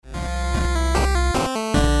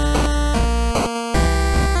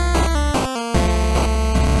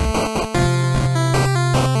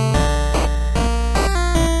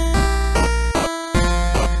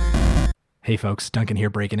Hey folks, Duncan here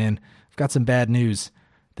breaking in. I've got some bad news.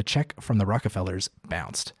 The check from the Rockefellers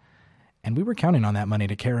bounced. And we were counting on that money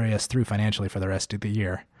to carry us through financially for the rest of the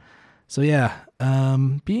year. So yeah,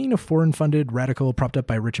 being a foreign-funded radical propped up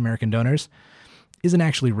by rich American donors isn't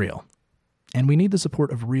actually real. And we need the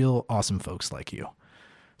support of real awesome folks like you.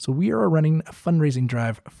 So we are running a fundraising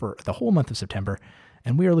drive for the whole month of September,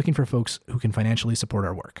 and we are looking for folks who can financially support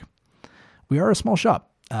our work. We are a small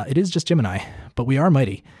shop. It is just Jim and I, but we are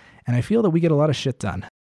mighty. And I feel that we get a lot of shit done.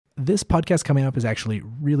 This podcast coming up is actually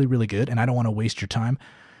really, really good, and I don't want to waste your time,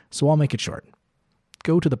 so I'll make it short.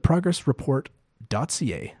 Go to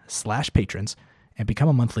theprogressreport.ca/patrons and become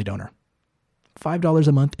a monthly donor. $5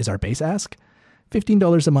 a month is our base ask.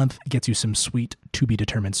 $15 a month gets you some sweet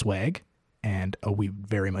to-be-determined swag, and we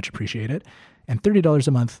very much appreciate it. And $30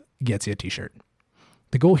 a month gets you a t-shirt.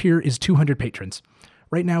 The goal here is 200 patrons.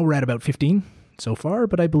 Right now we're at about 15 so far,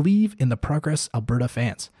 but I believe in the Progress Alberta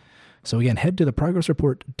fans. So again, head to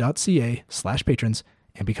theprogressreport.ca/patrons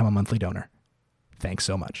and become a monthly donor. Thanks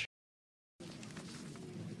so much.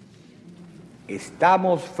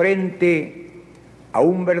 Estamos frente a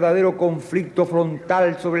un verdadero conflicto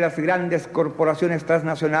frontal sobre las grandes corporaciones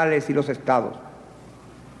transnacionales y los estados.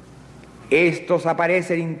 Estos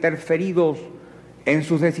aparecen interferidos en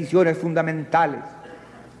sus decisiones fundamentales,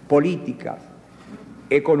 políticas,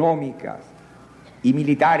 económicas y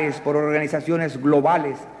militares por organizaciones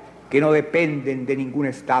globales que no dependen de ningún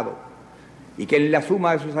Estado y que en la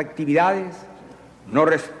suma de sus actividades no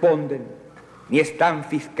responden ni están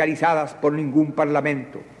fiscalizadas por ningún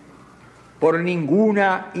parlamento, por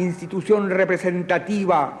ninguna institución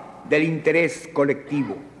representativa del interés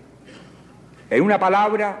colectivo. En una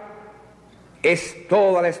palabra, es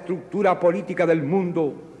toda la estructura política del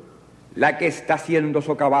mundo la que está siendo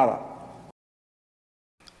socavada.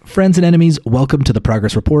 Friends and enemies, welcome to the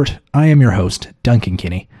Progress Report. I am your host, Duncan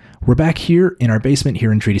Kinney. We're back here in our basement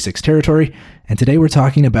here in Treaty 6 territory, and today we're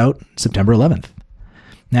talking about September 11th.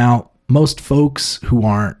 Now, most folks who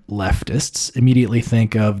aren't leftists immediately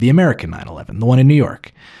think of the American 9/11, the one in New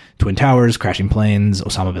York, Twin Towers, crashing planes,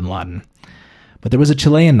 Osama bin Laden. But there was a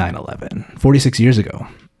Chilean 9/11, 46 years ago.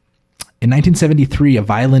 In 1973, a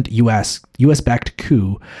violent US-backed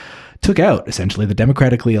coup took out, essentially, the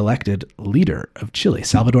democratically elected leader of Chile,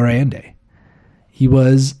 Salvador Allende. He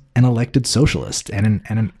was an elected socialist and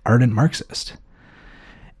an ardent Marxist.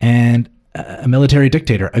 And a military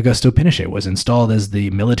dictator, Augusto Pinochet, was installed as the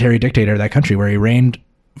military dictator of that country, where he reigned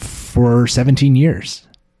for 17 years.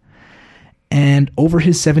 And over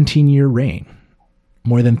his 17-year reign,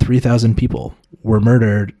 more than 3,000 people were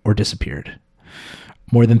murdered or disappeared.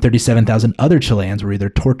 More than 37,000 other Chileans were either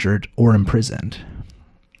tortured or imprisoned.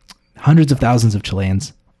 Hundreds of thousands of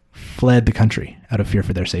Chileans fled the country out of fear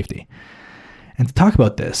for their safety. And to talk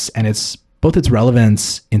about this and both its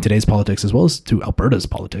relevance in today's politics as well as to Alberta's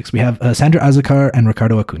politics, we have Sandra Azocar and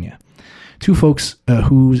Ricardo Acuna, two folks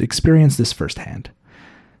who experienced this firsthand.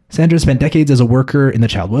 Sandra spent decades as a worker in the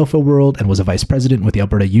child welfare world and was a vice president with the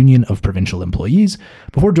Alberta Union of Provincial Employees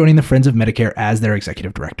before joining the Friends of Medicare as their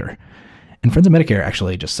executive director. And Friends of Medicare,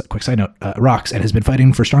 actually, just a quick side note, rocks and has been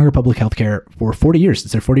fighting for stronger public health care for 40 years.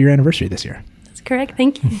 It's their 40-year anniversary this year. That's correct.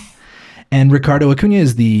 Thank you. And Ricardo Acuna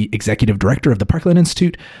is the executive director of the Parkland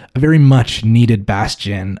Institute, a very much needed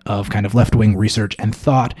bastion of kind of left-wing research and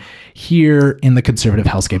thought here in the conservative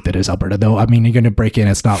hellscape that is Alberta. Though, I mean, you're going to break in,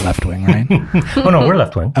 it's not left-wing, right? Oh, no, we're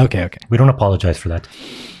left-wing. Okay. We don't apologize for that.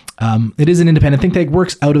 It is an independent think tank,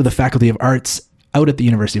 works out of the Faculty of Arts out at the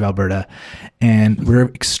University of Alberta. And we're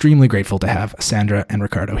extremely grateful to have Sandra and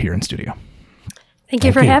Ricardo here in studio. Thank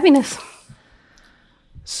you for having us.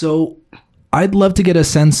 So I'd love to get a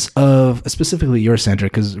sense of specifically your, Sandra,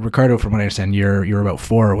 because Ricardo, from what I understand, you're about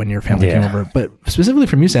 4 when your family came over. But specifically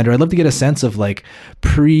from you, Sandra, I'd love to get a sense of like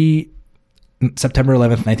pre-September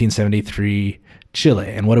 11th, 1973 Chile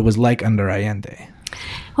and what it was like under Allende.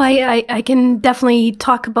 Well, I can definitely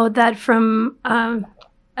talk about that from an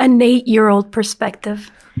 8-year-old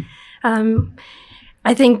perspective.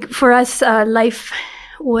 I think for us, life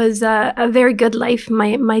was a very good life.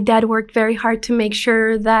 My dad worked very hard to make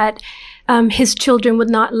sure that his children would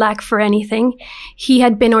not lack for anything. He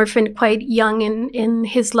had been orphaned quite young in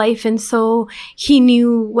his life, and so he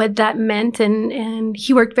knew what that meant, and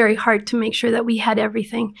he worked very hard to make sure that we had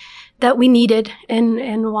everything that we needed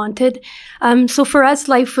and wanted. So for us,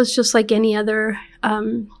 life was just like any other,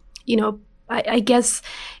 I guess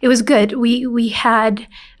it was good. We had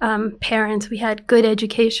parents, we had good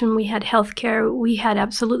education, we had healthcare, we had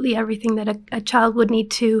absolutely everything that a child would need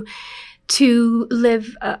to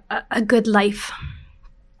live a good life.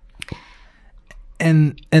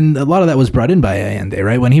 And a lot of that was brought in by Allende,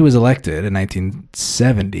 right? When he was elected in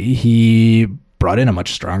 1970, he brought in a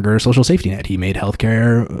much stronger social safety net. He made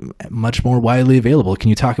healthcare much more widely available. Can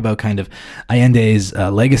you talk about kind of Allende's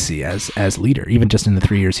legacy as leader, even just in the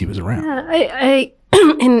 3 years he was around? Yeah,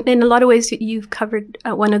 in a lot of ways, you've covered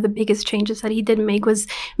one of the biggest changes that he did make was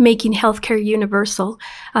making healthcare universal,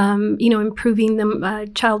 improving the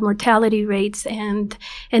child mortality rates and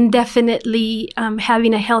definitely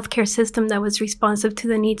having a healthcare system that was responsive to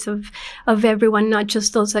the needs of everyone, not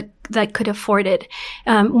just those that could afford it.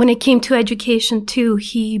 When it came to education too,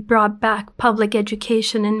 he brought back public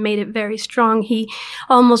education and made it very strong. He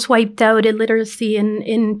almost wiped out illiteracy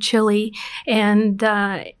in Chile, and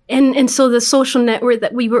so the social network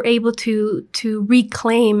that we were able to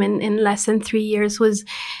reclaim in less than 3 years was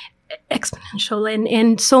exponential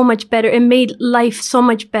and so much better. It made life so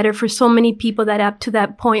much better for so many people that up to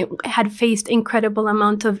that point had faced incredible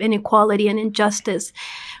amount of inequality and injustice.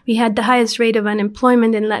 We had the highest rate of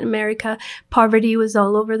unemployment in Latin America. Poverty was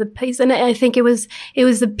all over the place. And I think it was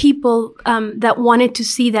the people that wanted to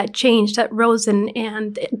see that change that rose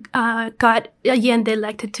and got Allende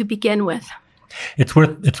elected to begin with. It's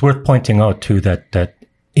worth pointing out too that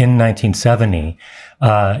in 1970,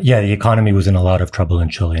 the economy was in a lot of trouble in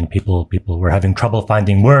Chile, and people were having trouble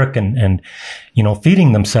finding work and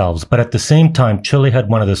feeding themselves. But at the same time, Chile had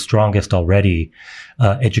one of the strongest already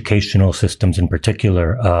educational systems, in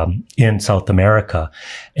particular in South America,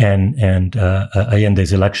 and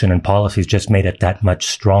Allende's election and policies just made it that much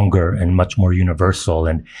stronger and much more universal,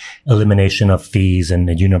 and elimination of fees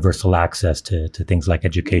and universal access to things like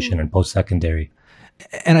education and post-secondary.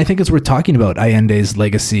 And I think it's worth talking about Allende's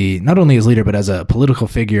legacy, not only as leader, but as a political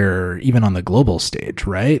figure, even on the global stage,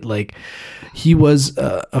 right? Like, he was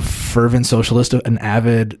a fervent socialist, an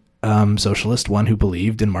avid socialist, one who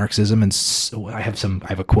believed in Marxism. And so I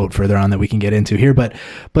have a quote further on that we can get into here, but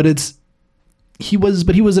he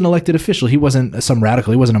was an elected official. He wasn't some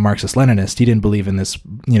radical. He wasn't a Marxist-Leninist. He didn't believe in this,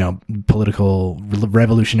 political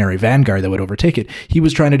revolutionary vanguard that would overtake it. He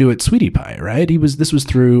was trying to do it sweetie pie, right? This was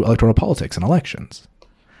through electoral politics and elections.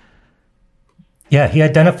 Yeah, he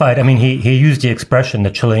identified, he used the expression,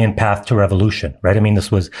 the Chilean path to revolution, right?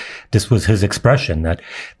 This was his expression, that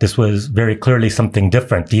this was very clearly something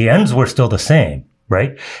different. The ends were still the same,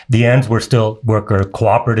 right? The ends were still worker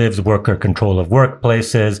cooperatives, worker control of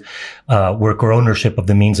workplaces, worker ownership of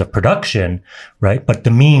the means of production, right? But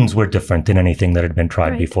the means were different than anything that had been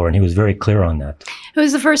tried before, and he was very clear on that. It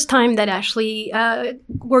was the first time that actually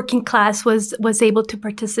working class was able to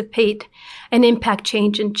participate and impact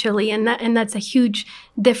change in Chile, and that's a huge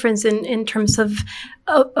difference in terms of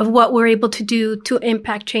what we're able to do to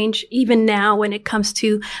impact change even now when it comes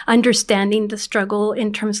to understanding the struggle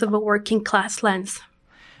in terms of a working class lens.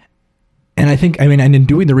 And I think, and in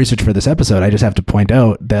doing the research for this episode, I just have to point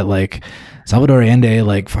out that, like, Salvador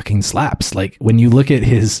Allende, fucking slaps. Like, when you look at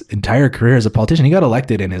his entire career as a politician, he got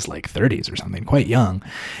elected in his, 30s or something, quite young.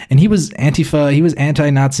 And he was Antifa, he was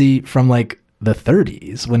anti-Nazi from, the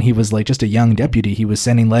 30s. When he was, just a young deputy, he was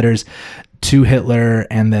sending letters to Hitler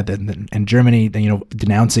and Germany,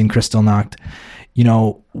 denouncing Kristallnacht.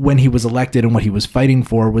 When he was elected, and what he was fighting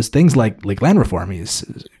for was things like land reform.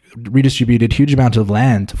 He's redistributed huge amounts of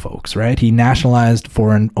land to folks, right? He nationalized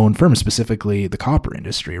foreign-owned firms, specifically the copper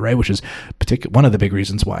industry, right? Which is one of the big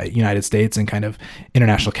reasons why United States and kind of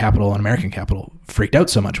international capital and American capital freaked out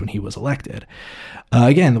so much when he was elected.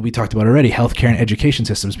 Again, we talked about already, healthcare and education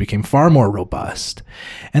systems became far more robust.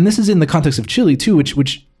 And this is in the context of Chile too,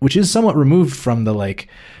 which is somewhat removed from the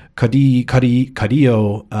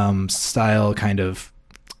Cadillo style kind of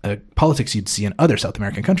politics you'd see in other South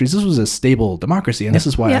American countries. This was a stable democracy, and this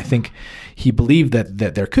is why I think he believed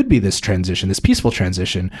that there could be this transition, this peaceful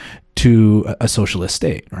transition to a socialist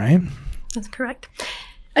state, right? That's correct.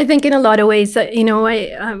 I think in a lot of ways,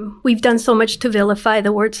 we've done so much to vilify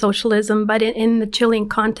the word socialism, but in the Chilean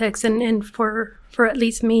context, and for at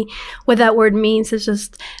least me, what that word means is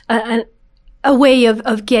just a way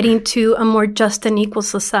of getting to a more just and equal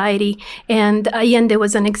society. And Allende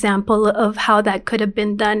was an example of how that could have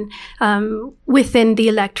been done within the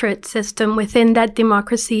electorate system, within that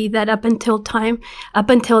democracy that up until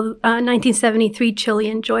 1973, Chile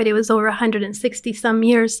enjoyed. It was over 160 some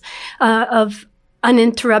years of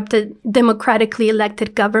uninterrupted democratically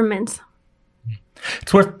elected governments.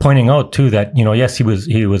 It's worth pointing out too that, yes, he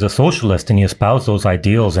was a socialist and he espoused those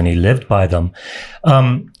ideals and he lived by them.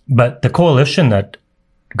 But the coalition that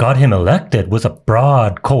got him elected was a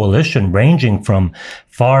broad coalition ranging from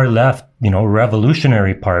far left,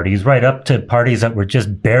 revolutionary parties right up to parties that were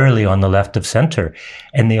just barely on the left of center.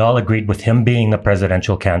 And they all agreed with him being the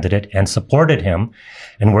presidential candidate and supported him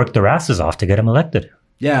and worked their asses off to get him elected.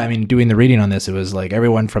 Yeah, I mean, doing the reading on this, it was like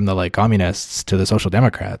everyone from the communists to the Social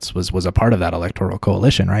Democrats was a part of that electoral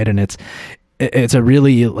coalition, right? And it's a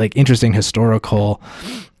really interesting historical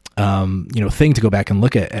thing to go back and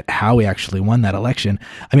look at how he actually won that election.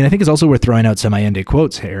 I mean, I think it's also worth throwing out some Allende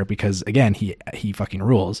quotes here because, again, he fucking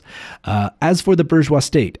rules. As for the bourgeois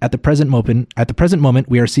state, at the present moment,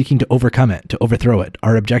 we are seeking to overcome it, to overthrow it.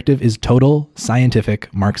 Our objective is total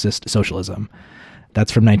scientific Marxist socialism. That's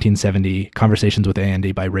from 1970, Conversations with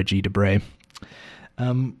Allende by Regis Debray.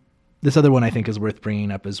 This other one I think is worth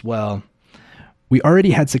bringing up as well. We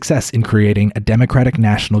already had success in creating a democratic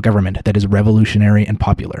national government that is revolutionary and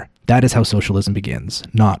popular. That is how socialism begins,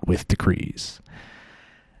 not with decrees.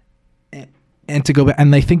 And to go back,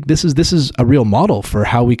 and I think this is a real model for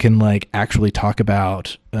how we can actually talk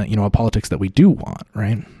about a politics that we do want,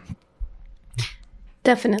 right?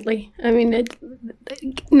 Definitely. I mean,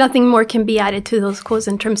 nothing more can be added to those quotes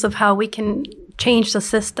in terms of how we can change the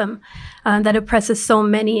system that oppresses so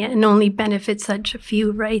many and only benefits such a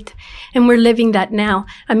few, right? And we're living that now.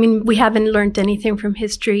 I mean, we haven't learned anything from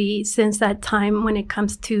history since that time when it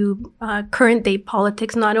comes to current day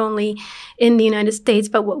politics, not only in the United States,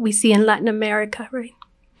 but what we see in Latin America, right?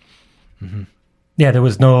 Mm-hmm. Yeah, there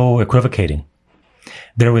was no equivocating.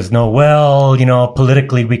 There was no,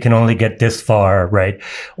 politically we can only get this far, right?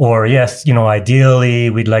 Or yes, ideally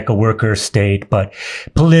we'd like a worker state, but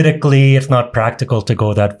politically it's not practical to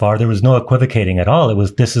go that far. There was no equivocating at all. It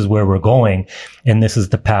was, this is where we're going and this is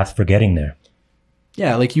the path for getting there.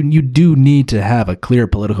 Yeah, you do need to have a clear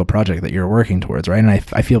political project that you're working towards, right? And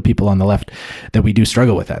I feel people on the left that we do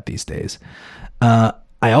struggle with that these days. I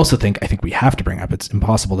also think we have to bring up, it's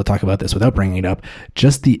impossible to talk about this without bringing it up,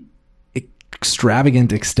 just the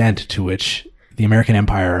extravagant extent to which the American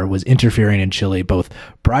empire was interfering in Chile, both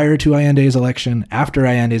prior to Allende's election, after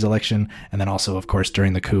Allende's election, and then also, of course,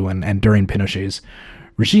 during the coup and during Pinochet's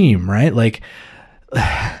regime, right?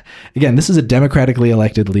 Again, this is a democratically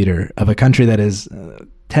elected leader of a country that is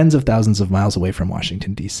tens of thousands of miles away from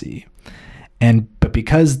Washington, D.C. But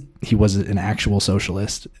because he was an actual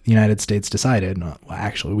socialist, the United States decided, well,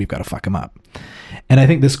 actually, we've got to fuck him up. And I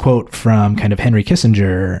think this quote from kind of Henry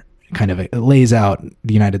Kissinger kind of lays out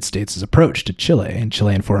the United States' approach to Chile and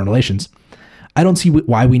Chilean foreign relations. I don't see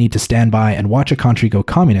why we need to stand by and watch a country go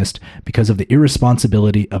communist because of the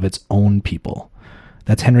irresponsibility of its own people.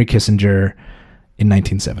 That's Henry Kissinger in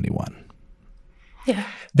 1971. Yeah.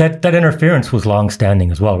 That interference was longstanding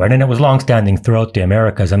as well, right? And it was longstanding throughout the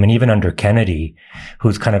Americas. I mean, even under Kennedy,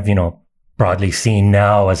 who's kind of, broadly seen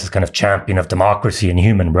now as this kind of champion of democracy and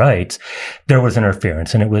human rights, there was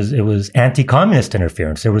interference, and it was anti-communist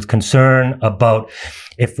interference. There was concern about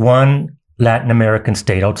if one Latin American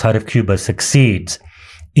state outside of Cuba succeeds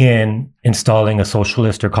in installing a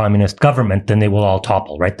socialist or communist government, then they will all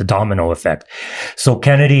topple, right? The domino effect. So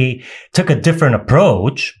Kennedy took a different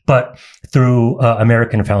approach, but through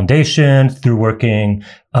American foundations, through working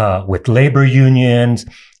with labor unions,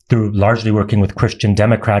 through largely working with Christian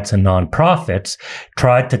Democrats and nonprofits,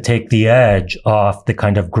 tried to take the edge off the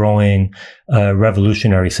kind of growing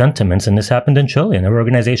revolutionary sentiments. And this happened in Chile. And there were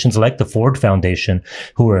organizations like the Ford Foundation,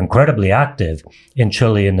 who were incredibly active in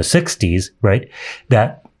Chile in the 60s, right,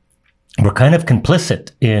 that were kind of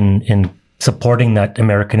complicit in supporting that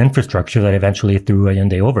American infrastructure that eventually threw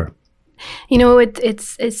Allende over.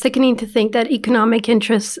 It's sickening to think that economic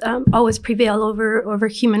interests always prevail over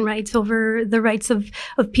human rights, over the rights of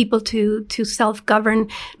people to self-govern,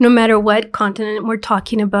 no matter what continent we're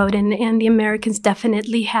talking about. And the Americans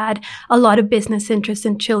definitely had a lot of business interests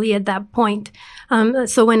in Chile at that point.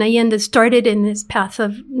 So when Allende started in this path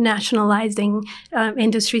of nationalizing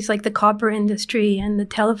industries like the copper industry and the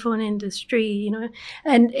telephone industry,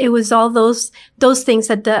 and it was all those things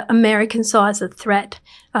that the Americans saw as a threat.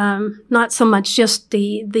 Not so much just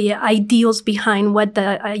the ideals behind what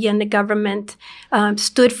the Allende government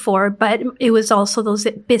stood for, but it was also those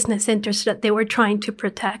business interests that they were trying to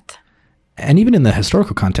protect. And even in the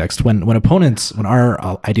historical context, when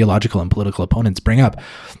our ideological and political opponents bring up,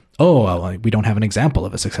 we don't have an example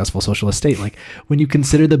of a successful socialist state. When you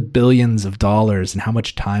consider the billions of dollars and how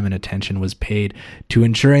much time and attention was paid to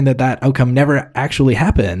ensuring that outcome never actually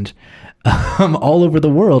happened all over the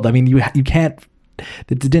world. I mean, you can't.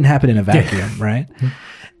 It didn't happen in a vacuum, right?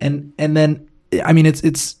 And then, I mean,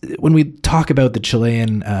 it's when we talk about the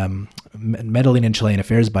Chilean meddling in Chilean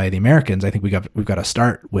affairs by the Americans, I think we've got to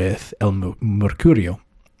start with El Mercurio,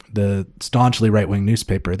 the staunchly right-wing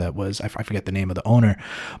newspaper that was, I forget the name of the owner,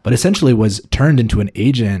 but essentially was turned into an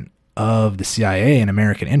agent of the CIA and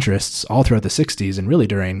American interests all throughout the 60s and really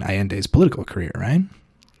during Allende's political career, right?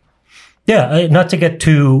 Yeah, not to get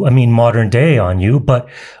too, modern day on you, but,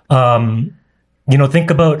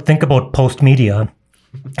 think about Post Media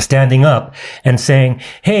standing up and saying,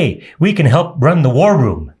 hey, we can help run the war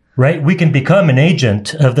room, right? We can become an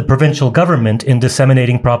agent of the provincial government in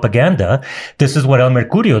disseminating propaganda. This is what El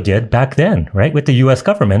Mercurio did back then, right? With the U.S.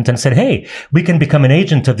 government, and said, hey, we can become an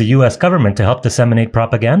agent of the U.S. government to help disseminate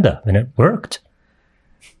propaganda. And it worked.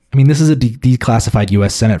 This is a declassified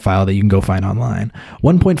U.S. Senate file that you can go find online.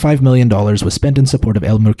 $1.5 million was spent in support of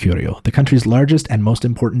El Mercurio, the country's largest and most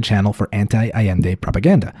important channel for anti-Allende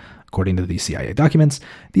propaganda. According to the CIA documents,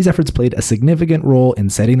 these efforts played a significant role in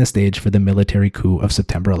setting the stage for the military coup of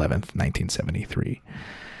September 11th, 1973.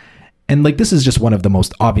 And this is just one of the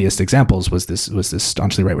most obvious examples was this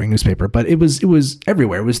staunchly right-wing newspaper, but it was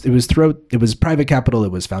everywhere. It was throughout. It was private capital.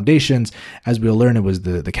 It was foundations. As we'll learn, it was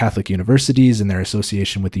the Catholic universities and their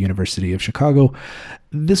association with the University of Chicago.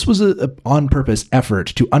 This was a on purpose effort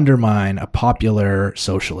to undermine a popular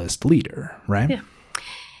socialist leader, right? Yeah.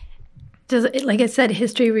 Like I said,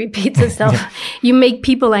 history repeats itself. You make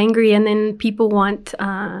people angry, and then people want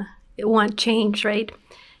change, right?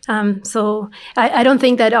 So I don't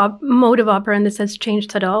think that mode of operandi has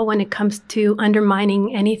changed at all when it comes to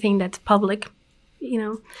undermining anything that's public,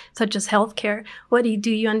 such as healthcare. What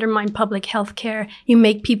do? You undermine public healthcare. You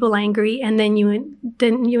make people angry, and then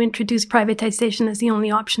you introduce privatization as the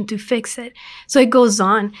only option to fix it. So it goes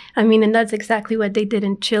on. And that's exactly what they did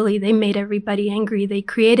in Chile. They made everybody angry. They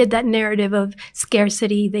created that narrative of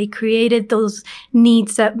scarcity. They created those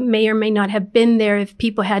needs that may or may not have been there if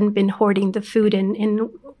people hadn't been hoarding the food in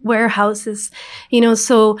warehouses,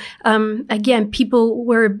 so again, people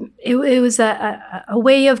were, it was a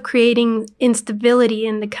way of creating instability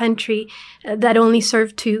in the country that only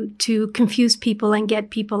served to confuse people and get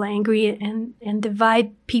people angry and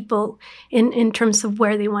divide people in terms of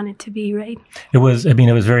where they wanted to be, right? It was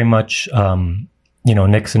very much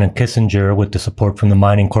Nixon and Kissinger with the support from the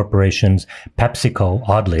mining corporations, PepsiCo,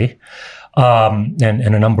 oddly, and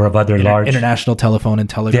a number of other large International Telephone and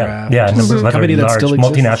Telegraph, a number of other large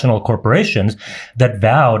multinational corporations that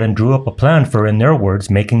vowed and drew up a plan for, in their words,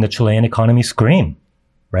 making the Chilean economy scream,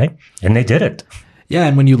 right? And they did it. Yeah,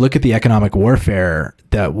 and when you look at the economic warfare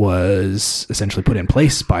that was essentially put in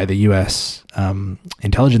place by the U.S.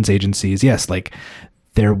 Intelligence agencies, yes,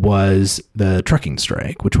 there was the trucking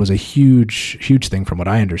strike, which was a huge thing from what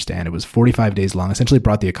I understand. It was 45 days long, essentially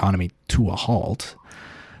brought the economy to a halt.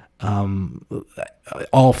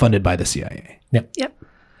 All funded by the CIA. Yep.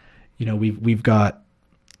 We've got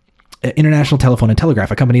International Telephone and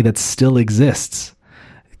Telegraph, a company that still exists,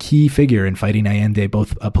 key figure in fighting Allende,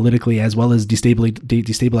 both politically as well as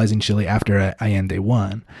destabilizing Chile after Allende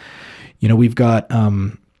won. We've got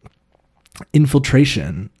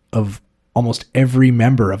infiltration of almost every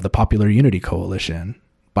member of the Popular Unity Coalition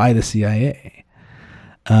by the CIA.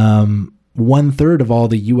 1/3 of all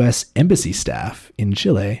the U.S. embassy staff in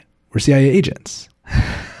Chile were CIA agents.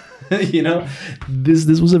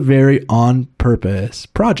 This was a very on purpose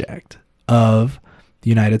project of the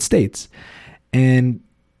United States. And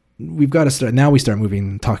we've got to start, now we start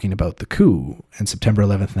talking about the coup and September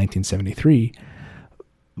 11th, 1973.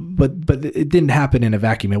 But it didn't happen in a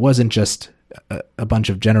vacuum. It wasn't just a bunch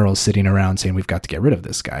of generals sitting around saying, we've got to get rid of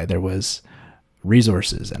this guy. There was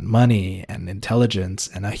resources and money and intelligence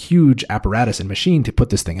and a huge apparatus and machine to put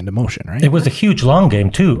this thing into motion, right? It was a huge long game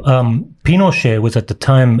too. Pinochet was at the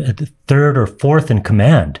time the 3rd or 4th in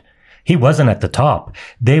command. He wasn't at the top.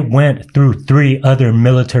 They went through 3 other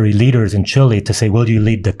military leaders in Chile to say, will you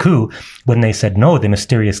lead the coup? When they said no, they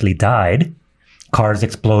mysteriously died. Cars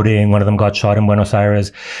exploding. One of them got shot in Buenos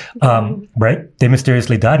Aires. Right? They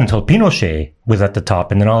mysteriously died until Pinochet was at the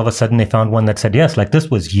top. And then all of a sudden they found one that said yes. This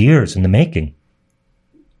was years in the making.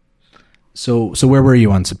 So where were you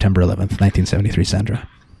on September 11th, 1973, Sandra?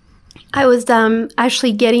 I was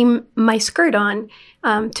actually getting my skirt on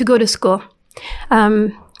to go to school.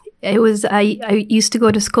 I used to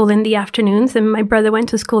go to school in the afternoons, and my brother went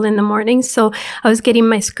to school in the mornings. So I was getting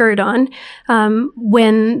my skirt on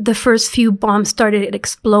when the first few bombs started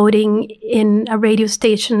exploding in a radio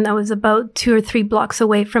station that was about 2 or 3 blocks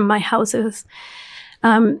away from my houses.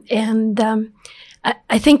 I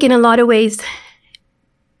think in a lot of ways,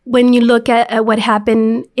 when you look at what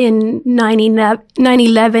happened in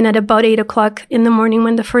 9/11 at about 8 o'clock in the morning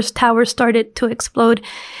when the first tower started to explode,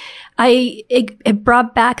 it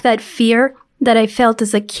brought back that fear that I felt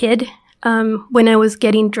as a kid when I was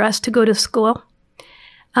getting dressed to go to school.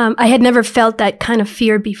 I had never felt that kind of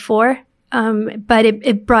fear before, but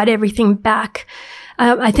it brought everything back.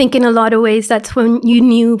 I think in a lot of ways, that's when you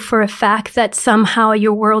knew for a fact that somehow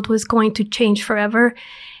your world was going to change forever.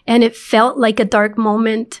 And it felt like a dark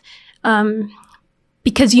moment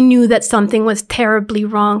because you knew that something was terribly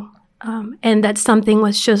wrong and that something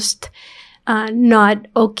was just not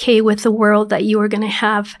okay with the world that you were going to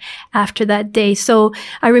have after that day. So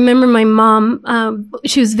I remember my mom,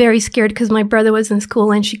 she was very scared because my brother was in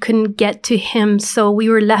school and she couldn't get to him. So we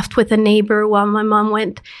were left with a neighbor while my mom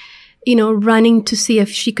went, running to see if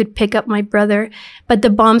she could pick up my brother. But the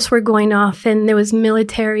bombs were going off and there was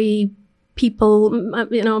military people,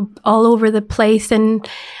 all over the place. And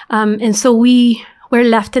so we were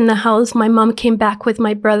left in the house. My mom came back with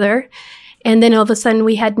my brother. And then all of a sudden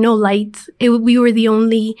we had no lights. We were the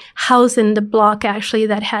only house in the block actually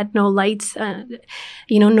that had no lights,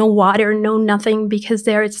 no water, no nothing, because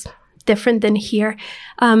there it's different than here.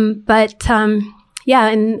 And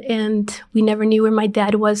we never knew where my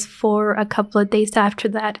dad was for a couple of days after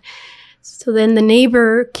that. So then the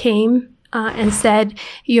neighbor came and said,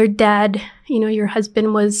 your dad, your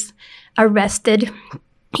husband was arrested.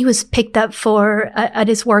 He was picked up at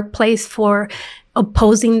his workplace for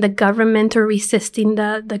opposing the government or resisting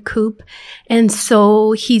the coup. And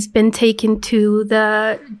so he's been taken to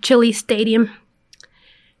the Chile Stadium.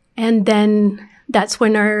 And then that's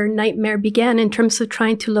when our nightmare began in terms of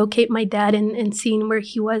trying to locate my dad and seeing where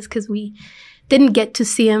he was, because we didn't get to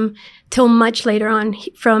see him till much later on.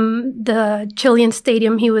 From the Chilean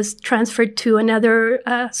stadium, he was transferred to another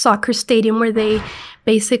soccer stadium where they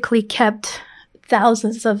basically kept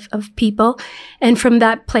thousands of people. And from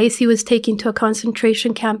that place, he was taken to a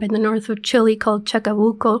concentration camp in the north of Chile called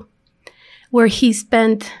Chacabuco, where he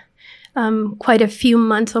spent quite a few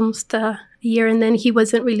months, almost a year, and then he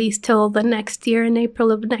wasn't released till the next year, in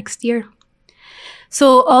April of next year.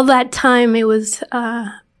 So all that time, it was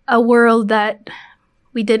a world that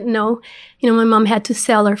we didn't know. My mom had to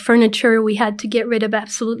sell our furniture. We had to get rid of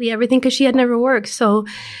absolutely everything because she had never worked. So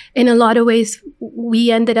in a lot of ways,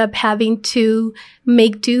 we ended up having to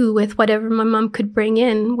make do with whatever my mom could bring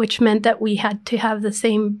in, which meant that we had to have the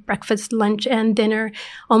same breakfast, lunch, and dinner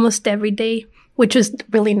almost every day, which was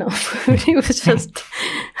really no food. It was just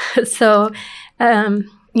so,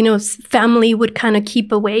 family would kind of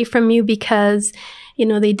keep away from you because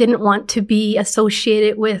they didn't want to be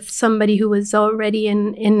associated with somebody who was already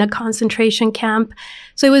in a concentration camp.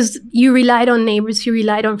 So you relied on neighbors, you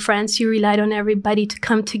relied on friends, you relied on everybody to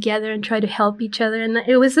come together and try to help each other. And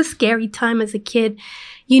it was a scary time as a kid.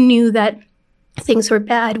 You knew that things were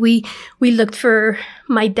bad. We looked for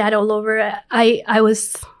my dad all over. I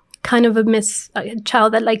was kind of a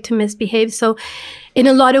child that liked to misbehave. So in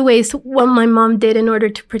a lot of ways, what my mom did in order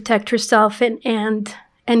to protect herself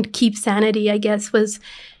and keep sanity, I guess, was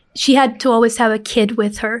she had to always have a kid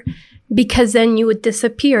with her, because then you would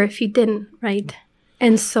disappear if you didn't, right?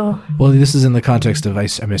 And so... Well, this is in the context of, I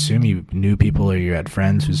assume you knew people or you had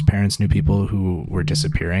friends whose parents knew people who were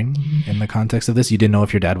disappearing in the context of this. You didn't know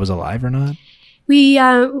if your dad was alive or not?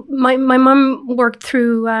 My mom worked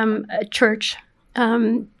through a church.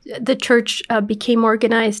 The church became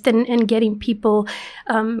organized and getting people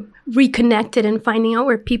reconnected and finding out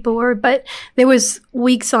where people were. But there was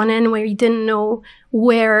weeks on end where you didn't know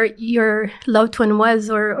where your loved one was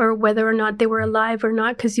or whether or not they were alive or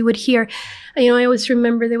not, because you would hear, I always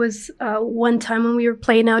remember there was one time when we were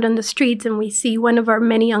playing out on the streets and we see one of our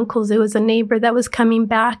many uncles. It was a neighbor that was coming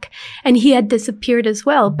back and he had disappeared as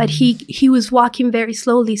well, but he was walking very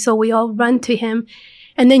slowly. So we all run to him.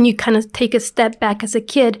 And then you kind of take a step back as a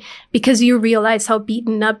kid because you realize how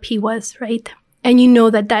beaten up he was, right? And you know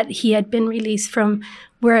that he had been released from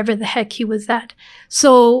wherever the heck he was at.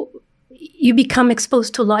 So you become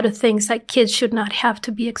exposed to a lot of things that kids should not have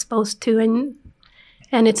to be exposed to.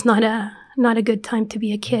 And it's not a good time to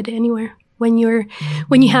be a kid anywhere when you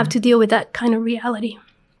have to deal with that kind of reality.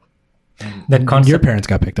 That concept, your parents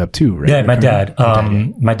got picked up too, right? Yeah, my dad.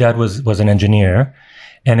 My dad was an engineer.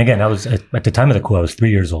 And again, I was at the time of the coup, I was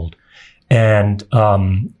 3 years old. And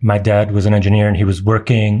my dad was an engineer and he was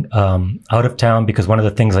working out of town because one of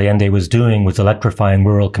the things Allende was doing was electrifying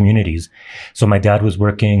rural communities. So my dad was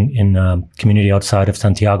working in a community outside of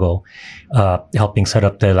Santiago, helping set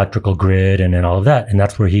up the electrical grid and all of that. And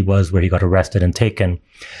that's where he got arrested and taken.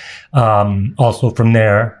 Also from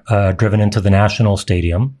there, driven into the National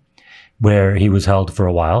Stadium, where he was held for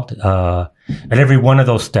a while. At every one of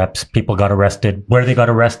those steps, people got arrested. Where they got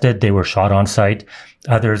arrested, they were shot on sight.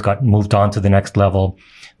 Others got moved on to the next level.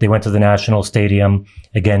 They went to the National Stadium.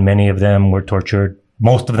 Again, many of them were tortured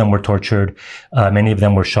Most of them were tortured. Many of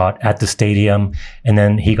them were shot at the stadium. And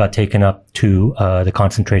then he got taken up to the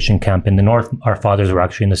concentration camp in the north. Our fathers were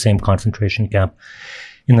actually in the same concentration camp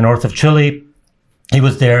in the north of Chile. He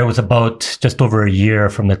was there. It was about just over a year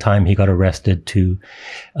from the time he got arrested to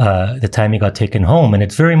the time he got taken home. And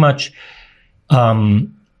it's very much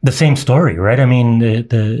the same story, right? I mean,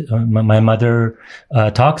 my mother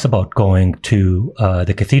talks about going to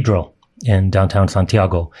the cathedral in downtown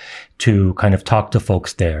Santiago to kind of talk to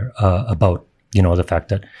folks there about, the fact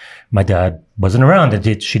that my dad wasn't around,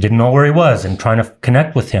 and she didn't know where he was, and trying to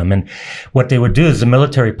connect with him. And what they would do is the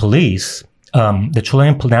military police, the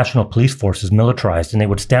Chilean National Police Force is militarized, and they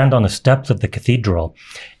would stand on the steps of the cathedral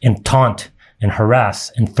and taunt and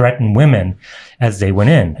harass and threaten women as they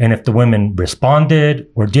went in. And if the women responded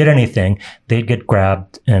or did anything, they'd get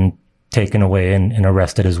grabbed and taken away and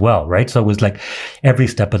arrested as well, right? So it was like every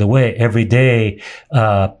step of the way, every day,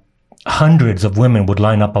 hundreds of women would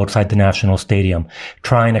line up outside the National Stadium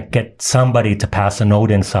trying to get somebody to pass a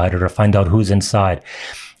note inside or to find out who's inside.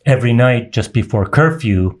 Every night, just before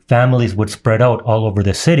curfew, families would spread out all over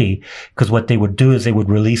the city, because what they would do is they would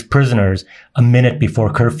release prisoners a minute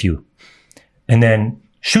before curfew and then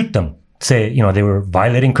shoot them. Say, they were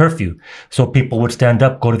violating curfew. So people would stand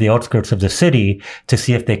up, go to the outskirts of the city to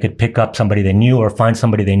see if they could pick up somebody they knew or find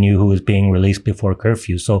somebody they knew who was being released before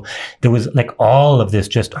curfew. So there was like all of this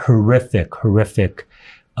just horrific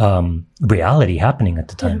reality happening at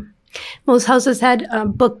the time. Yeah. Most houses had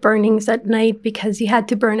book burnings at night because you had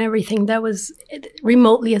to burn everything that was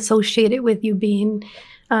remotely associated with you being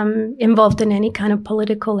involved in any kind of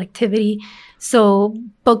political activity. So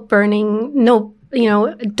book burning,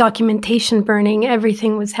 documentation burning,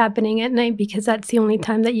 everything was happening at night because that's the only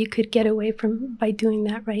time that you could get away from by doing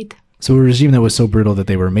that, right? So a regime that was so brutal that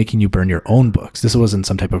they were making you burn your own books. This wasn't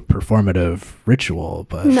some type of performative ritual,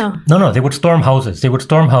 but... No. They would storm houses. They would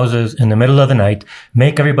storm houses in the middle of the night,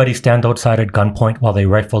 make everybody stand outside at gunpoint while they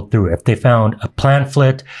rifled through. If they found a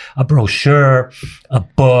pamphlet, a brochure, a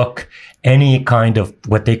book, any kind of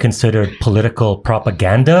what they considered political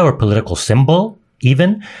propaganda or political symbol,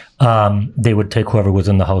 even, they would take whoever was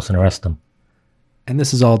in the house and arrest them. And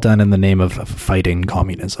this is all done in the name of fighting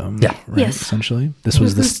communism. Yeah. Right, yes. Essentially. This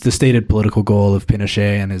was the stated political goal of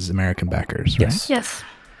Pinochet and his American backers, right? Yes. Yes.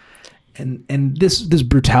 And this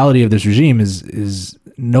brutality of this regime is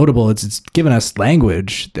notable. It's given us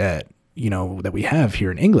language that, that we have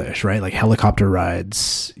here in English, right? Like helicopter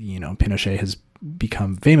rides. Pinochet has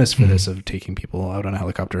become famous for this, of taking people out on a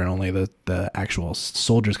helicopter and only the actual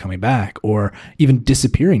soldiers coming back, or even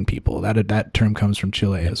disappearing people. That term comes from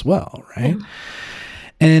Chile as well, right? Yeah.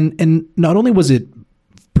 And not only was it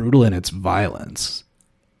brutal in its violence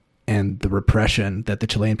and the repression that the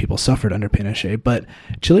Chilean people suffered under Pinochet, but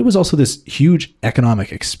Chile was also this huge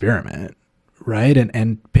economic experiment, right?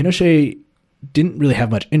 And Pinochet didn't really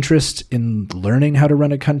have much interest in learning how to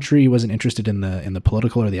run a country. He wasn't interested in the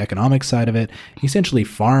political or the economic side of it. He essentially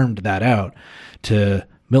farmed that out to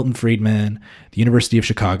Milton Friedman, the University of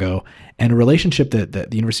Chicago, and a relationship that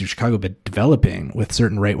the University of Chicago had been developing with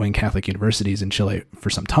certain right-wing Catholic universities in Chile for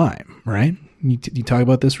some time, right? You talk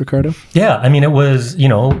about this, Ricardo? Yeah, I mean, it was,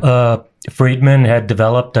 Friedman had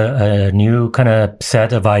developed a new kind of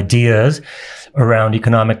set of ideas around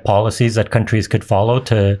economic policies that countries could follow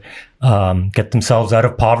to get themselves out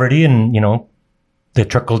of poverty, and, the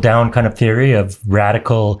trickle-down kind of theory of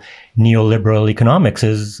radical neoliberal economics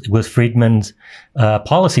was Friedman's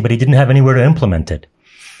policy, but he didn't have anywhere to implement it,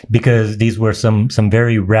 because these were some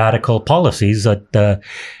very radical policies that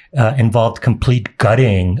involved complete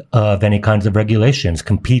gutting of any kinds of regulations,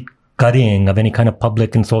 complete gutting of any kind of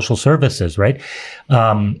public and social services, right?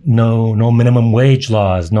 No minimum wage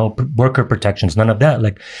laws, no worker protections, none of that.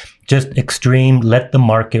 Like, just extreme, let the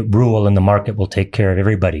market rule and the market will take care of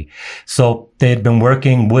everybody. So they had been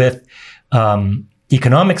working with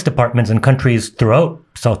economics departments in countries throughout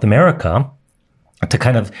South America to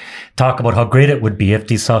kind of talk about how great it would be if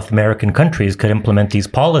these South American countries could implement these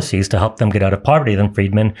policies to help them get out of poverty. Then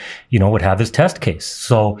Friedman, would have his test case.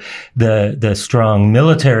 So the strong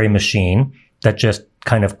military machine that just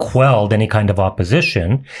kind of quelled any kind of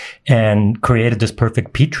opposition and created this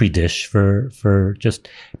perfect petri dish for just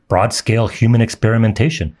broad scale human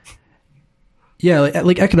experimentation. Yeah,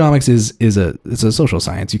 like economics is a social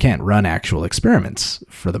science. You can't run actual experiments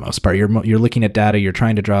for the most part. You're looking at data. You're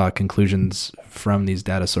trying to draw conclusions from these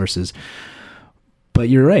data sources. But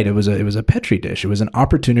you're right. It was a petri dish. It was an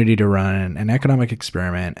opportunity to run an economic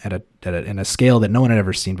experiment in a scale that no one had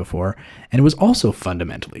ever seen before, and it was also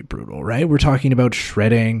fundamentally brutal. Right? We're talking about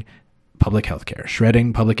shredding public healthcare,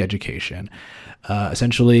 shredding public education,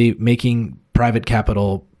 essentially making private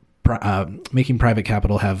capital making private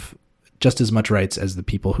capital have just as much rights as the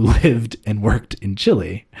people who lived and worked in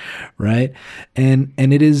Chile, right? And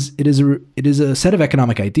it is a set of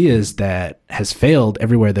economic ideas that has failed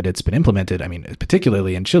everywhere that it's been implemented. I mean,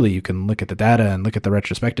 particularly in Chile, you can look at the data and look at the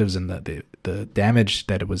retrospectives, and the damage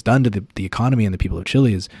that it was done to the economy and the people of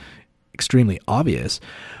Chile is extremely obvious.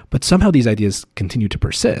 But somehow these ideas continue to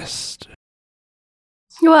persist.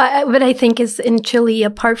 Well, what I think is in Chile,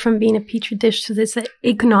 apart from being a petri dish to this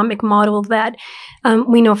economic model that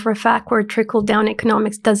we know for a fact where trickle-down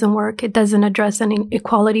economics doesn't work, it doesn't address any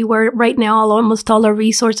inequality, where right now almost all our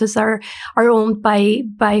resources are owned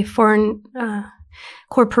by foreign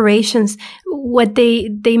corporations. What they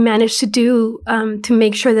managed to do to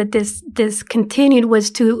make sure that this continued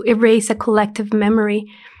was to erase a collective memory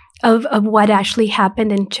of what actually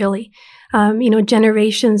happened in Chile.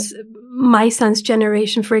 Generations, my son's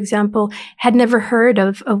generation, for example, had never heard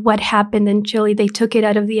of what happened in Chile. They took it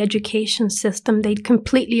out of the education system. They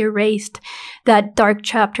completely erased that dark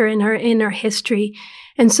chapter in our history.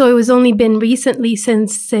 And so it was only been recently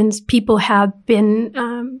since people have been,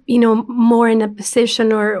 more in a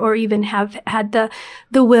position or even have had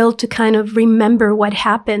the will to kind of remember what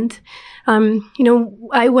happened.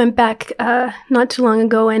 I went back not too long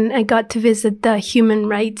ago and I got to visit the Human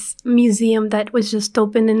Rights Museum that was just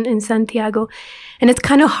opened in Santiago. And it's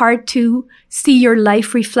kind of hard to see your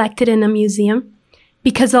life reflected in a museum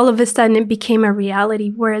because all of a sudden it became a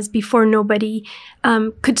reality, whereas before nobody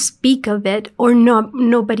could speak of it, or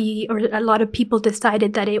nobody or a lot of people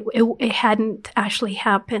decided that it hadn't actually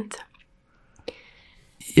happened.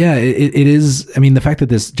 Yeah, it is. I mean, the fact that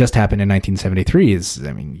this just happened in 1973 is,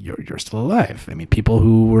 I mean, you're still alive. I mean, people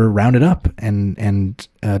who were rounded up and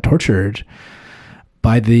tortured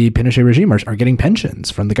by the Pinochet regime are getting pensions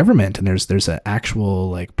from the government, and there's an actual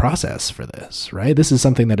like process for this, right? This is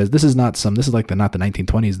something this is not the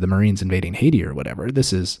 1920s, the Marines invading Haiti or whatever.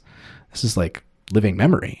 This is like living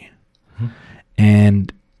memory,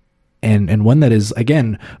 and one that is,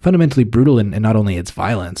 again, fundamentally brutal in not only its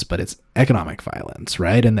violence, but its economic violence,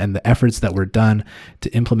 right? And the efforts that were done to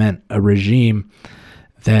implement a regime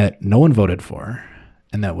that no one voted for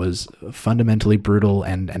and that was fundamentally brutal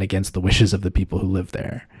and against the wishes of the people who lived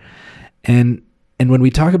there. And when we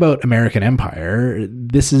talk about American empire,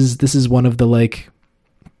 this is one of the like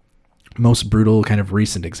most brutal kind of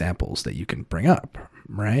recent examples that you can bring up,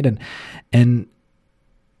 right? And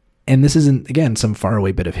this isn't, again, some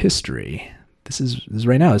faraway bit of history. This is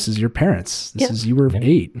right now. This is your parents. You were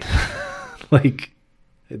 8. Like,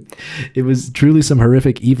 it was truly some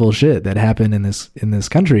horrific, evil shit that happened in this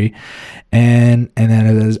country, and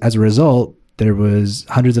then as a result, there was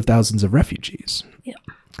hundreds of thousands of refugees. Yeah.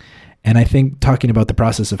 And I think talking about the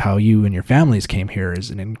process of how you and your families came here is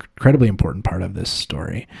an incredibly important part of this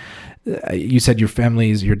story. You said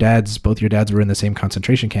both your dads were in the same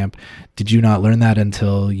concentration camp. Did you not learn that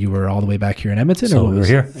until you were all the way back here in Edmonton? So we were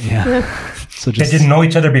here. Yeah. So they didn't know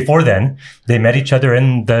each other before then. They met each other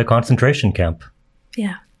in the concentration camp.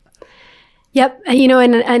 Yeah. Yep.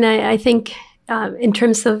 And I think in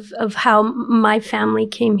terms of how my family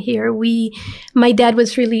came here, my dad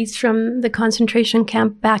was released from the concentration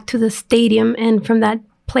camp back to the stadium, and from that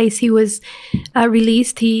place he was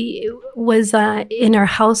released. He was in our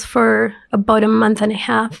house for about a month and a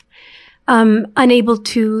half, unable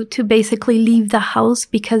to basically leave the house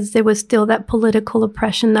because there was still that political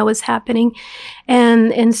oppression that was happening,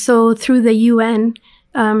 and so through the UN,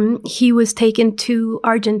 he was taken to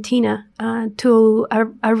Argentina to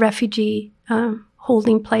a refugee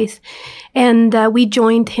holding place, and we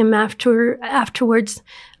joined him afterwards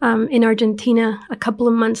in Argentina a couple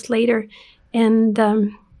of months later, and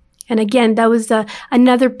again, that was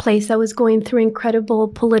another place that was going through incredible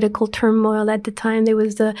political turmoil at the time. There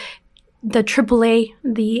was the AAA,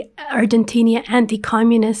 the Argentina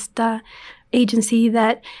Anti-Communist agency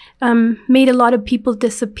that made a lot of people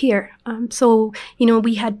disappear. So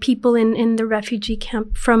we had people in the refugee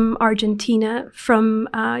camp from Argentina, from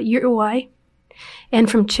Uruguay, and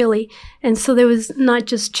from Chile. And so there was not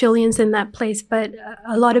just Chileans in that place, but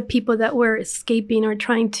a lot of people that were escaping or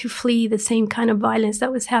trying to flee the same kind of violence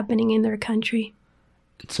that was happening in their country.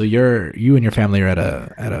 So you and your family are at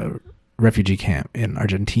a refugee camp in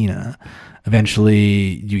Argentina.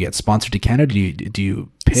 Eventually you get sponsored to Canada. Do you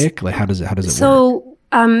pick? Like, how does it work? So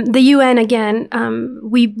the UN, again,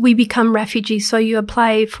 we become refugees. So you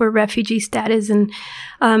apply for refugee status, and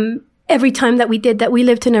every time that we did that, we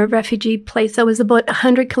lived in a refugee place that was about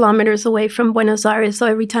 100 kilometers away from Buenos Aires. So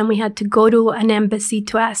every time we had to go to an embassy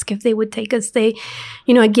to ask if they would take us, they,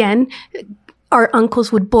 again, our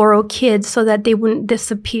uncles would borrow kids so that they wouldn't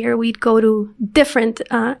disappear. We'd go to different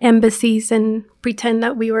embassies and pretend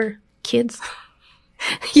that we were kids,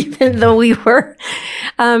 even though we were.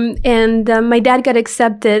 And my dad got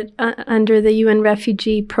accepted under the UN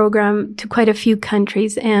refugee program to quite a few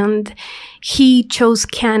countries. And he chose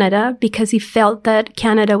Canada because he felt that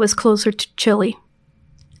Canada was closer to Chile.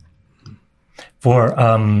 For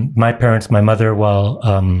my parents, my mother, while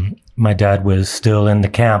my dad was still in the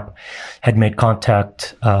camp, had made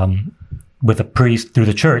contact with a priest through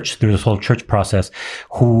the church, through this whole church process,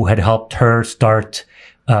 who had helped her start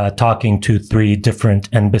talking to 3 different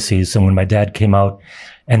embassies. And when my dad came out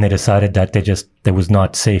and they decided that it was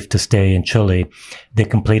not safe to stay in Chile, they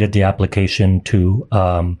completed the application to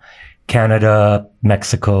Canada,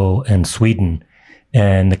 Mexico, and Sweden.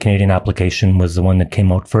 And the Canadian application was the one that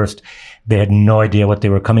came out first. They had no idea what they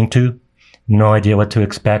were coming to, no idea what to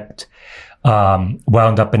expect.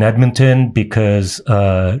 Wound up in Edmonton because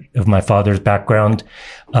of my father's background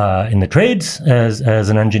in the trades as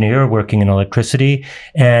an engineer working in electricity,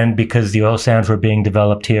 and because the oil sands were being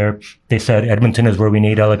developed here, they said Edmonton is where we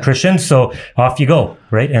need electricians, so off you go,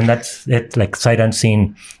 right? And that's it, like sight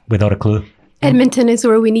unseen, without a clue. Edmonton is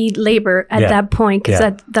where we need labor at that point,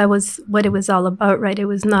 because that was what it was all about, right? It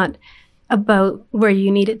was not about where you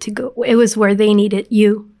needed to go. It was where they needed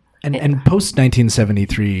you. And post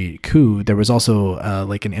 1973 coup, there was also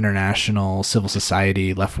like an international civil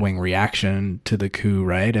society left-wing reaction to the coup,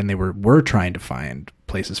 right? And they were trying to find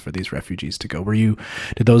places for these refugees to go. Were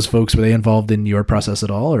those folks, were they involved in your process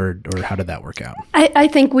at all, or how did that work out? I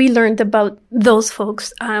think we learned about those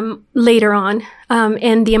folks later on,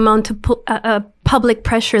 and the amount of public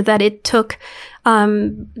pressure that it took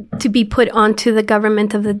to be put onto the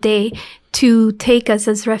government of the day to take us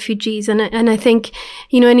as refugees. And I think,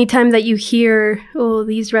 anytime that you hear, oh,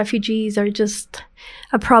 these refugees are just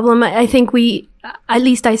a problem, I think at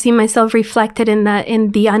least I see myself reflected in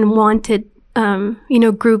the unwanted,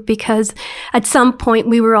 group, because at some point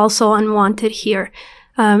we were also unwanted here.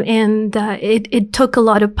 And it took a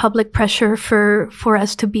lot of public pressure for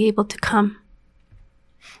us to be able to come.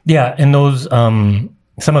 Yeah. And those,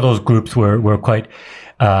 some of those groups were quite,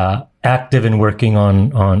 active in working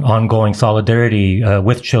on ongoing solidarity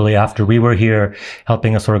with Chile after we were here,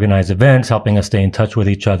 helping us organize events, helping us stay in touch with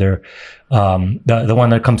each other. The one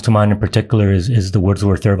that comes to mind in particular is the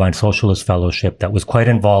Wordsworth Irvine Socialist Fellowship that was quite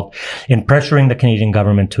involved in pressuring the Canadian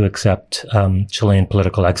government to accept Chilean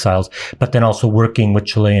political exiles, but then also working with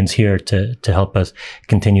Chileans here to help us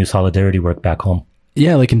continue solidarity work back home.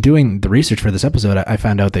 Yeah, like in doing the research for this episode, I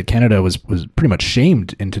found out that Canada was pretty much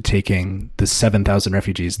shamed into taking the 7,000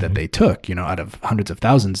 refugees that they took, out of hundreds of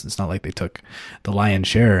thousands. It's not like they took the lion's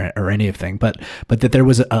share or anything, but that there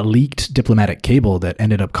was a leaked diplomatic cable that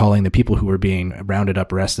ended up calling the people who were being rounded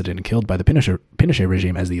up, arrested, and killed by the Pinochet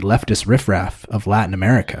regime as the leftist riffraff of Latin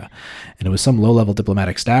America. And it was some low-level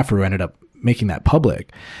diplomatic staffer who ended up making that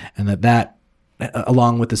public, and that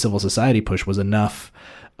along with the civil society push, was enough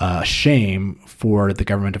shame for the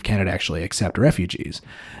government of Canada to actually accept refugees.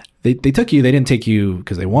 They took you. They didn't take you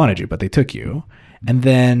because they wanted you, but they took you. And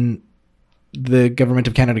then the government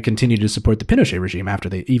of Canada continued to support the Pinochet regime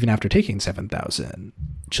even after taking 7,000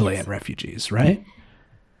 Chilean refugees, right?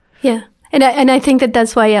 Yeah. And I think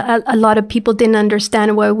that's why a lot of people didn't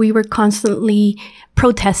understand why we were constantly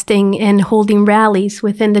protesting and holding rallies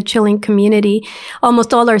within the Chilean community.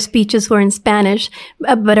 Almost all our speeches were in Spanish,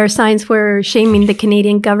 but our signs were shaming the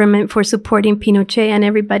Canadian government for supporting Pinochet, and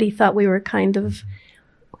everybody thought we were kind of,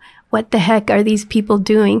 what the heck are these people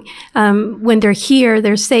doing? When they're here,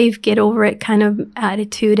 they're safe, get over it kind of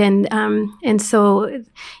attitude. And so,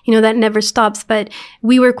 that never stops. But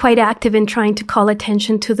we were quite active in trying to call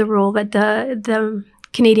attention to the role that the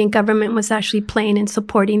Canadian government was actually playing in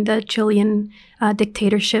supporting the Chilean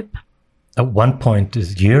dictatorship. At one point,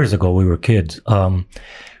 years ago, we were kids.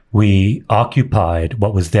 We occupied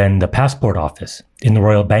what was then the passport office in the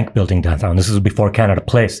Royal Bank building downtown. This was before Canada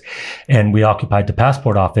Place. And we occupied the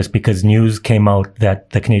passport office because news came out that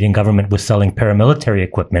the Canadian government was selling paramilitary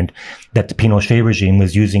equipment that the Pinochet regime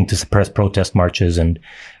was using to suppress protest marches and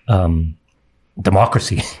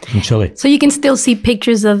democracy in Chile. So you can still see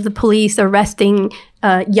pictures of the police arresting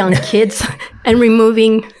young kids and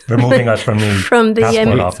removing us from the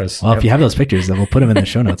passport office. Well, if you have those pictures, then we'll put them in the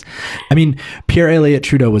show notes. I mean, Pierre Elliott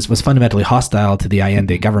Trudeau was fundamentally hostile to the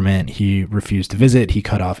Allende government. He refused to visit. He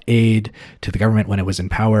cut off aid to the government when it was in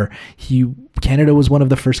power. Canada was one of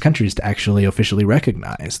the first countries to actually officially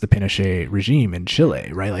recognize the Pinochet regime in Chile,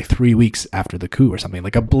 right? Like 3 weeks after the coup or something,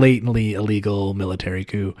 like a blatantly illegal military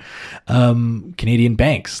coup. Canadian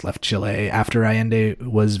banks left Chile after Allende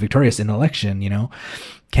was victorious in an election,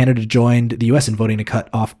 Canada joined the US in voting to cut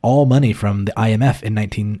off all money from the IMF in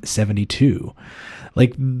 1972.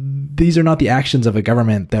 Like, these are not the actions of a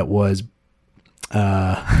government that was,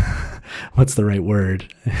 what's the right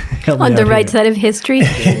word? On the right side of history.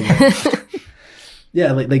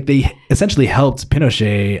 Yeah, like they essentially helped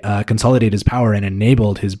Pinochet consolidate his power and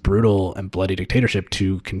enabled his brutal and bloody dictatorship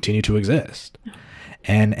to continue to exist.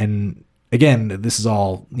 And again, this is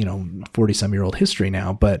all, 40-some-year-old history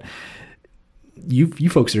now, but you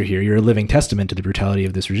folks are here. You're a living testament to the brutality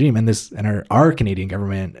of this regime, and our Canadian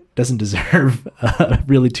government doesn't deserve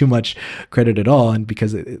really too much credit at all, and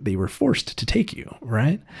because they were forced to take you,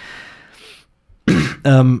 right?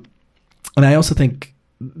 And I also think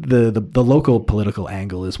the local political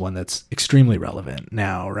angle is one that's extremely relevant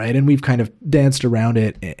now, right? And we've kind of danced around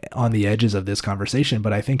it on the edges of this conversation,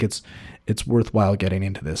 but I think it's worthwhile getting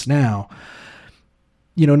into this now.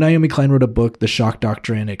 Naomi Klein wrote a book, The Shock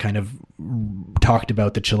Doctrine. It kind of talked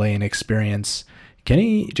about the Chilean experience.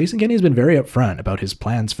 Jason Kenney has been very upfront about his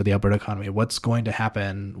plans for the Alberta economy. What's going to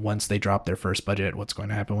happen once they drop their first budget? What's going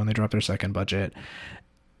to happen when they drop their second budget?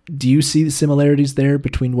 Do you see the similarities there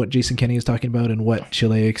between what Jason Kenney is talking about and what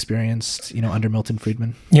Chile experienced, under Milton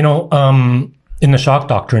Friedman? In the shock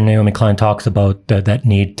doctrine, Naomi Klein talks about that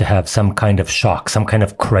need to have some kind of shock, some kind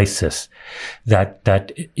of crisis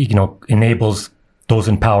that enables those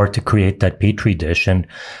in power to create that petri dish. And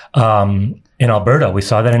in Alberta, we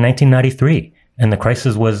saw that in 1993. And the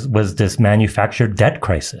crisis was this manufactured debt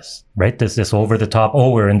crisis, right? This over the top,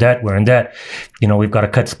 we're in debt, we've got to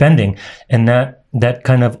cut spending. And that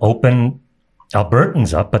kind of opened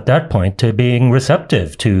Albertans up at that point to being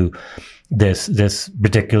receptive to this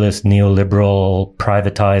ridiculous neoliberal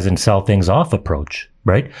privatize and sell things off approach,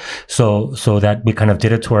 right? So that we kind of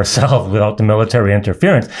did it to ourselves without the military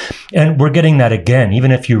interference. And we're getting that again,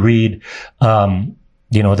 even if you read,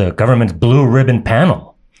 the government's blue ribbon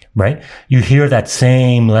panel, right? You hear that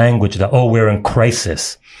same language that, we're in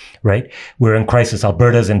crisis, right? We're in crisis.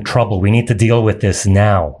 Alberta's in trouble. We need to deal with this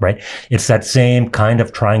now, right? It's that same kind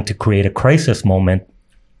of trying to create a crisis moment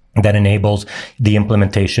that enables the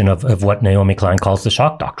implementation of what Naomi Klein calls the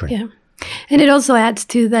shock doctrine. Yeah. And it also adds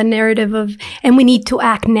to the narrative and we need to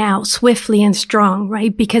act now, swiftly and strong,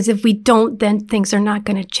 right? Because if we don't, then things are not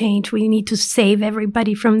going to change. We need to save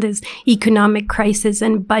everybody from this economic crisis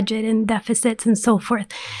and budget and deficits and so forth.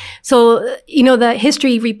 So, the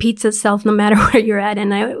history repeats itself no matter where you're at.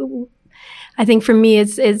 And I think for me,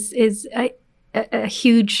 it's a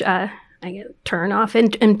huge, turn off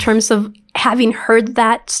in terms of having heard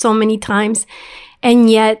that so many times.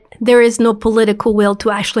 And yet there is no political will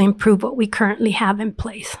to actually improve what we currently have in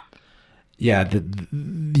place. Yeah,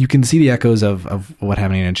 you can see the echoes of what's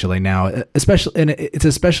happening in Chile now, especially, and it's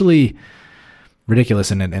especially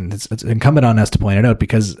ridiculous, and it's incumbent on us to point it out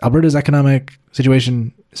because Alberta's economic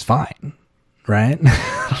situation is fine, right?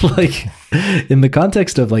 Like in the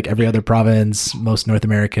context of like every other province, most North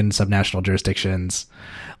American subnational jurisdictions,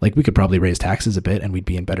 like we could probably raise taxes a bit and we'd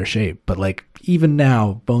be in better shape. But like even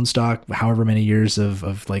now, bone stock, however many years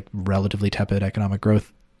of like relatively tepid economic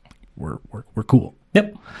growth, we're cool.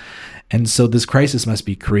 Yep. And so this crisis must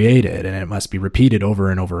be created and it must be repeated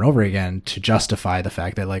over and over and over again to justify the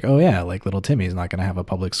fact that like, like little Timmy's not going to have a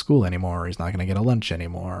public school anymore. Or he's not going to get a lunch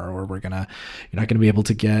anymore. Or you're not going to be able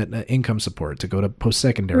to get income support to go to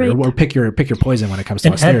post-secondary, right? or pick your poison when it comes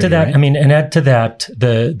to austerity. Add to that, right? And add to that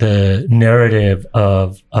the narrative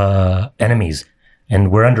of enemies. And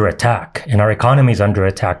we're under attack, and our economy is under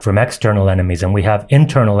attack from external enemies, and we have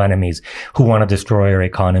internal enemies who want to destroy our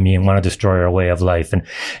economy and want to destroy our way of life. And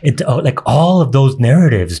it like all of those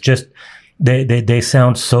narratives just they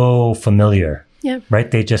sound so familiar, right?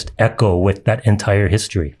 They just echo with that entire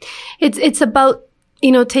history. It's about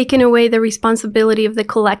taking away the responsibility of the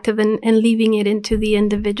collective and leaving it into the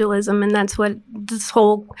individualism, and that's what this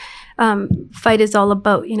whole fight is all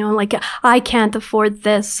about. Like I can't afford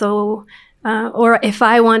this, so. Or if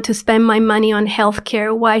I want to spend my money on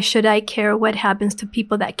healthcare, why should I care what happens to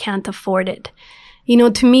people that can't afford it?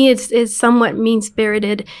 To me, it's somewhat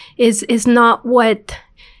mean-spirited, is not what,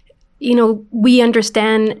 we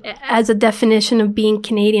understand as a definition of being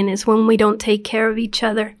Canadian is when we don't take care of each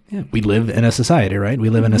other. Yeah, we live in a society, right? We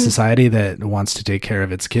live in a society that wants to take care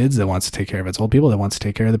of its kids, that wants to take care of its old people, that wants to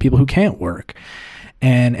take care of the people who can't work.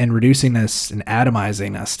 And reducing this and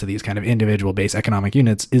atomizing us to these kind of individual based economic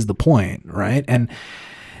units is the point, right? And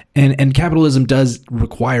And capitalism does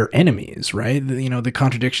require enemies, right? The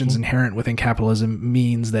contradictions inherent within capitalism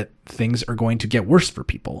means that things are going to get worse for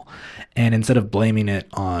people. And instead of blaming it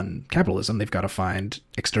on capitalism, they've got to find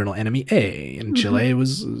external enemy A. In Chile, it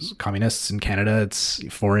was communists. In Canada, it's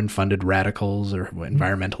foreign-funded radicals or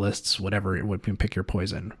environmentalists, whatever. It would pick your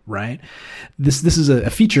poison, right? This is a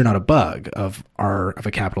feature, not a bug, of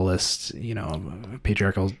a capitalist,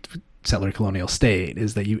 patriarchal settler colonial state,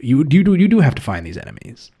 is that you do have to find these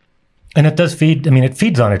enemies. And it does feed, it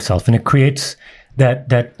feeds on itself, and it creates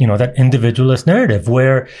that individualist narrative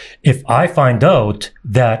where if I find out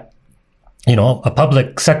that, a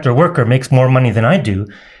public sector worker makes more money than I do,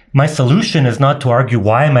 my solution is not to argue,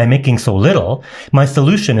 why am I making so little? My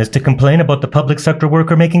solution is to complain about the public sector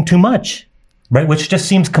worker making too much, right? Which just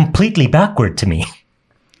seems completely backward to me.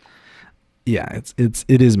 Yeah, it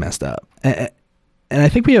is messed up. And I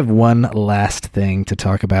think we have one last thing to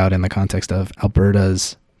talk about in the context of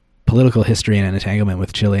Alberta's political history and entanglement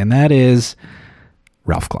with Chile, and that is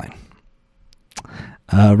Ralph Klein.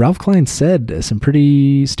 Ralph Klein said some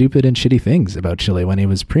pretty stupid and shitty things about Chile when he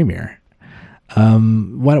was premier.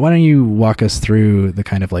 Why don't you walk us through the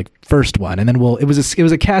kind of first one, and then it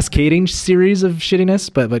was a cascading series of shittiness,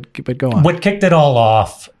 but go on. What kicked it all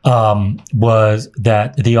off was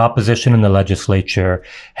that the opposition in the legislature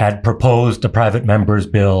had proposed a private member's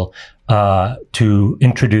bill to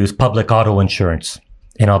introduce public auto insurance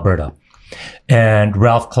in Alberta. And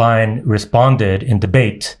Ralph Klein responded in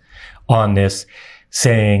debate on this,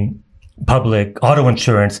 saying public auto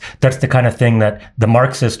insurance, that's the kind of thing that the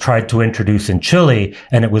Marxists tried to introduce in Chile,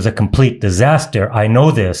 and it was a complete disaster. I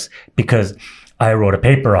know this because I wrote a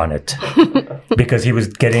paper on it, because he was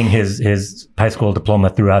getting his high school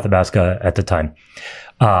diploma through Athabasca at the time.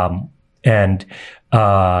 And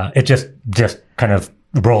it just kind of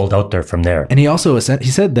rolled out there from there. And he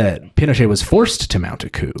said that Pinochet was forced to mount a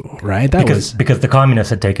coup, right? Because the communists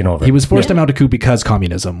had taken over. He was forced to mount a coup because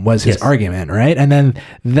communism was his argument, right? And then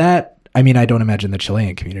that, I don't imagine the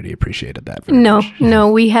Chilean community appreciated that very much.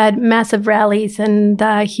 No, we had massive rallies, and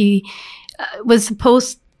he was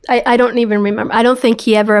supposed, I don't even remember. I don't think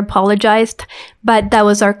he ever apologized, but that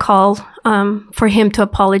was our call for him to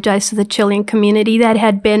apologize to the Chilean community that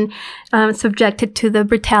had been subjected to the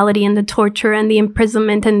brutality and the torture and the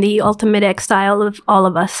imprisonment and the ultimate exile of all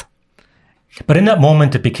of us. But in that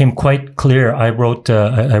moment, it became quite clear. I wrote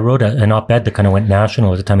an op-ed that kind of went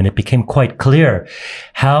national at the time, and it became quite clear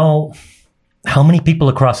how many people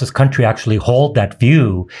across this country actually hold that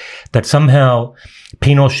view that somehow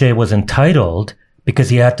Pinochet was entitled because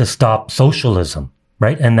he had to stop socialism,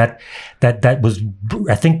 right? And that was,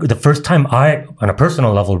 I think, the first time I, on a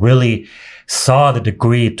personal level, really saw the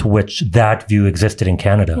degree to which that view existed in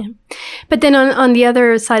Canada. Yeah. But then on the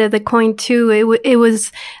other side of the coin too, it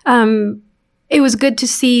was good to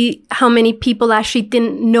see how many people actually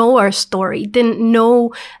didn't know our story, didn't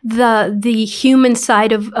know the human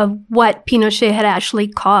side of what Pinochet had actually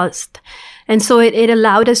caused. And so it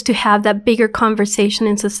allowed us to have that bigger conversation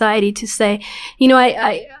in society to say, you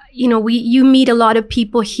meet a lot of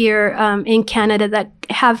people here in Canada that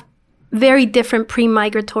have very different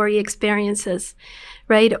pre-migratory experiences,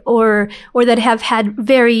 right? Or that have had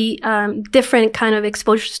very different kind of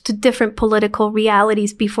exposures to different political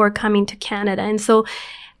realities before coming to Canada. And so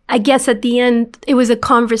I guess at the end, it was a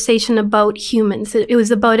conversation about humans. It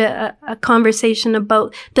was about a conversation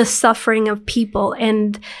about the suffering of people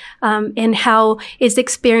and how it's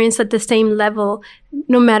experienced at the same level,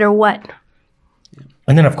 no matter what.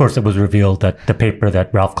 And then, of course, it was revealed that the paper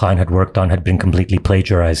that Ralph Klein had worked on had been completely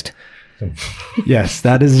plagiarized. Yes,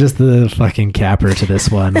 that is just the fucking capper to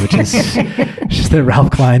this one, which is just that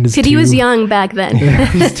Ralph Klein is he was young back then.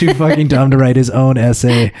 He's too fucking dumb to write his own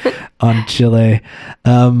essay on Chile.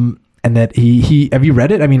 And that he have you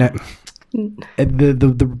read it? The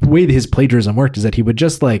way that his plagiarism worked is that he would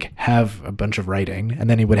just have a bunch of writing, and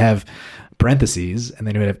then he would have parentheses, and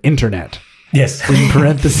then he would have internet. Yes. In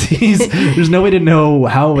parentheses. There's no way to know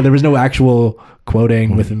how, there was no actual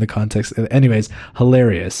quoting within the context. Anyways,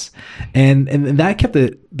 hilarious. And that kept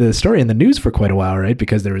the story in the news for quite a while, right?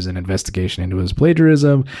 Because there was an investigation into his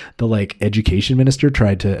plagiarism. The education minister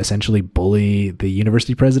tried to essentially bully the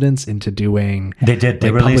university presidents into doing. They did.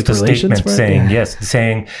 They released a statement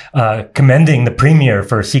saying, commending the premier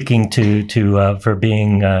for seeking for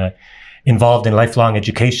being involved in lifelong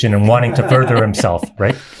education and wanting to further himself,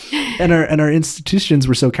 right? And our institutions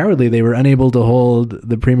were so cowardly, they were unable to hold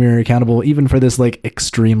the premier accountable even for this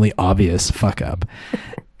extremely obvious fuck up.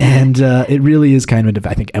 And it really is kind of,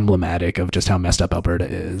 I think, emblematic of just how messed up Alberta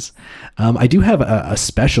is. I do have a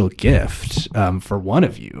special gift for one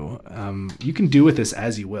of you. You can do with this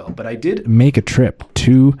as you will, but I did make a trip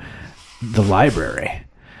to the library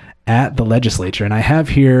at the legislature, and I have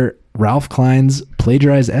here Ralph Klein's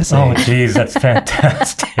plagiarized essay. Oh, geez, that's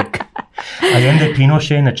fantastic. Allende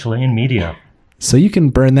Pinochet in the Chilean media. So you can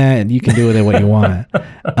burn that and you can do with it what you want.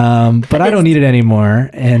 But I don't need it anymore.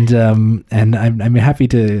 And I'm happy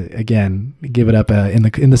to, again, give it up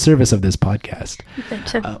in the service of this podcast.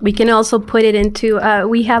 We can also put it into,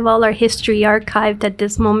 we have all our history archived at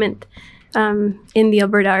this moment in the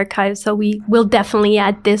Alberta Archive. So we will definitely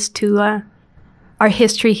add this to our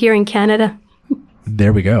history here in Canada.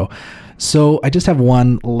 There we go. So I just have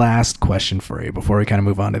one last question for you before we kind of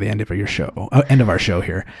move on to the end of your show, end of our show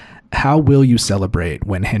here. How will you celebrate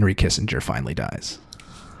when Henry Kissinger finally dies?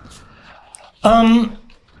 I'm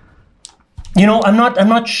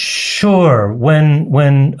not sure when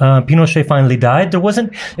Pinochet finally died. It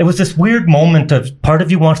was this weird moment of part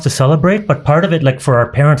of you wants to celebrate, but part of it, like for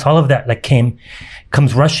our parents, all of that like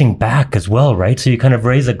comes rushing back as well, right? So you kind of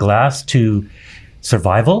raise a glass to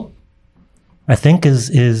survival, I think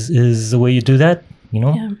is the way you do that,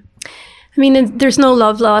 Yeah. I mean, there's no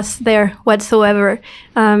love lost there whatsoever.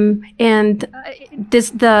 And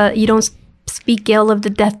you don't speak ill of the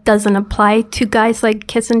death doesn't apply to guys like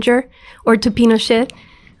Kissinger or to Pinochet.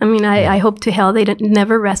 I mean, I hope to hell they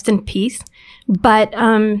never rest in peace. But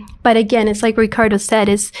again, it's like Ricardo said,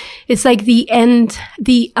 it's like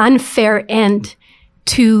the unfair end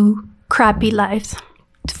to crappy lives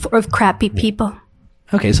of crappy people.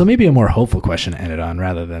 Okay, so maybe a more hopeful question to end it on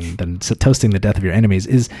rather than toasting the death of your enemies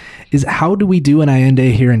is how do we do an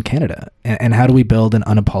Allende here in Canada? And how do we build an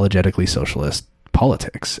unapologetically socialist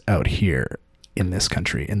politics out here in this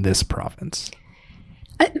country, in this province?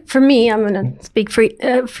 For me, I'm going to speak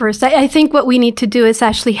first. I think what we need to do is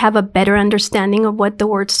actually have a better understanding of what the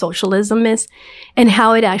word socialism is and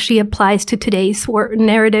how it actually applies to today's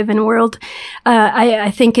narrative and world.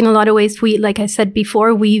 I think in a lot of ways, like I said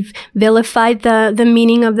before, we've vilified the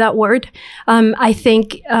meaning of that word. I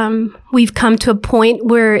think we've come to a point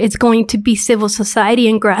where it's going to be civil society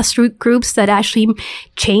and grassroots groups that actually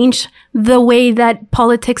change the way that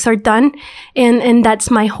politics are done. And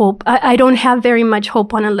that's my hope. I don't have very much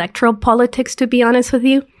hope on electoral politics, to be honest with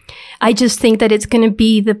you. I just think that it's going to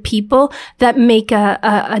be the people that make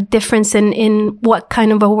a difference in what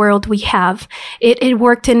kind of a world we have. It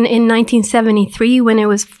worked in 1973 when it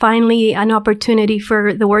was finally an opportunity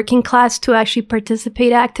for the working class to actually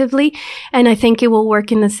participate actively. And I think it will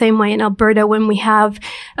work in the same way in Alberta when we have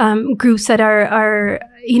groups that are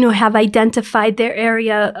have identified their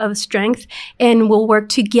area of strength and will work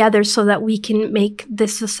together so that we can make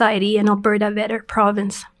this society in Alberta a better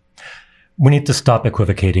province. We need to stop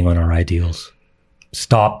equivocating on our ideals.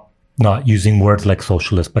 Stop not using words like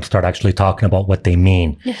socialist, but start actually talking about what they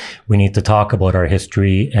mean. Yeah. We need to talk about our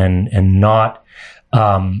history and not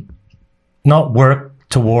work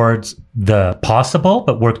towards the possible,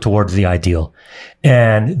 but work towards the ideal.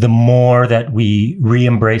 And the more that we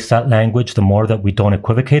re-embrace that language, the more that we don't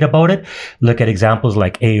equivocate about it. Look at examples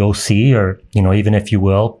like AOC or, even if you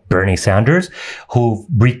will, Bernie Sanders, who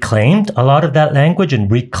reclaimed a lot of that language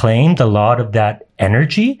and reclaimed a lot of that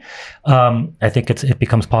energy. I think it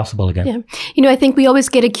becomes possible again. Yeah. I think we always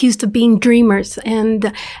get accused of being dreamers.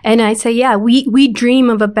 And I say, yeah, we dream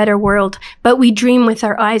of a better world, but we dream with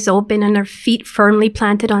our eyes open and our feet firmly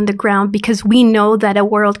planted on the ground because we know that a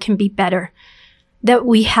world can be better. That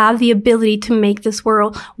we have the ability to make this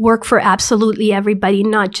world work for absolutely everybody,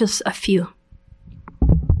 not just a few.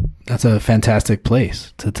 That's a fantastic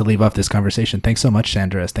place to leave off this conversation. Thanks so much,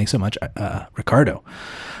 Sandra. Thanks so much, Ricardo.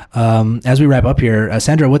 As we wrap up here,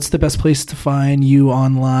 Sandra, what's the best place to find you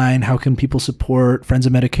online? How can people support Friends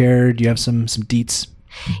of Medicare? Do you have some deets?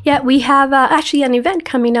 Yeah, we have actually an event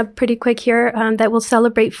coming up pretty quick here that will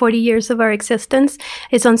celebrate 40 years of our existence.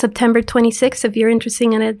 It's on September 26th. If you're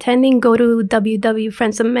interested in attending, go to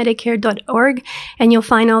www.friendsofmedicare.org and you'll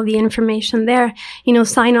find all the information there.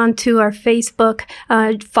 Sign on to our Facebook,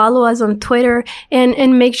 follow us on Twitter,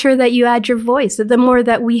 and make sure that you add your voice. The more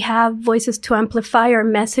that we have voices to amplify our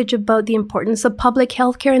message about the importance of public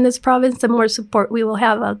health care in this province, the more support we will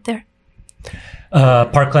have out there.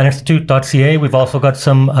 Parklandinstitute.ca. We've also got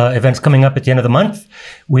some events coming up at the end of the month.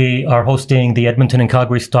 We are hosting the Edmonton and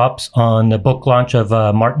Calgary stops on the book launch of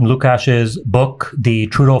Martin Lukash's book, The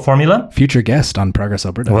Trudeau Formula. Future guest on Progress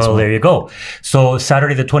Alberta. Well, there you go. So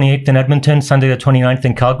Saturday the 28th in Edmonton, Sunday the 29th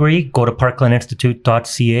in Calgary. Go to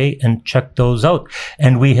parklandinstitute.ca and check those out.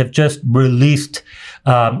 And we have just released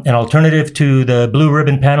an alternative to the Blue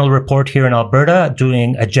Ribbon Panel report here in Alberta,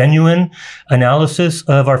 doing a genuine analysis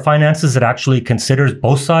of our finances that actually considers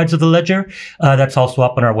both sides of the ledger. That's also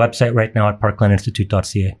up on our website right now at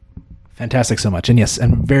parklandinstitute.ca. Fantastic so much. And yes,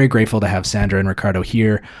 I'm very grateful to have Sandra and Ricardo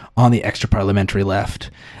here on the extra parliamentary left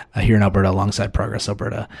here in Alberta alongside Progress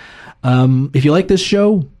Alberta. If you like this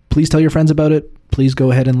show, please tell your friends about it. Please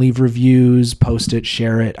go ahead and leave reviews, post it,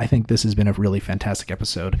 share it. I think this has been a really fantastic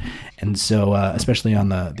episode. And so, especially on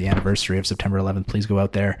the anniversary of September 11th, please go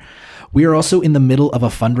out there. We are also in the middle of a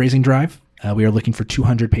fundraising drive. We are looking for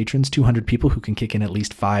 200 patrons, 200 people who can kick in at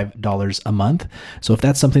least $5 a month. So if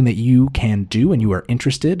that's something that you can do and you are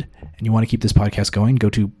interested and you want to keep this podcast going, go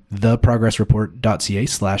to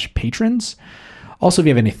theprogressreport.ca/patrons. Also, if you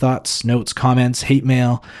have any thoughts, notes, comments, hate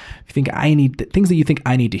mail, if you think things that you think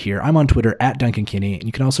I need to hear, I'm on Twitter at Duncan Kinney, and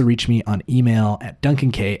you can also reach me on email at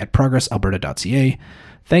duncank@progressalberta.ca.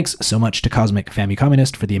 Thanks so much to Cosmic Family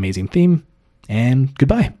Communist for the amazing theme, and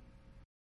goodbye.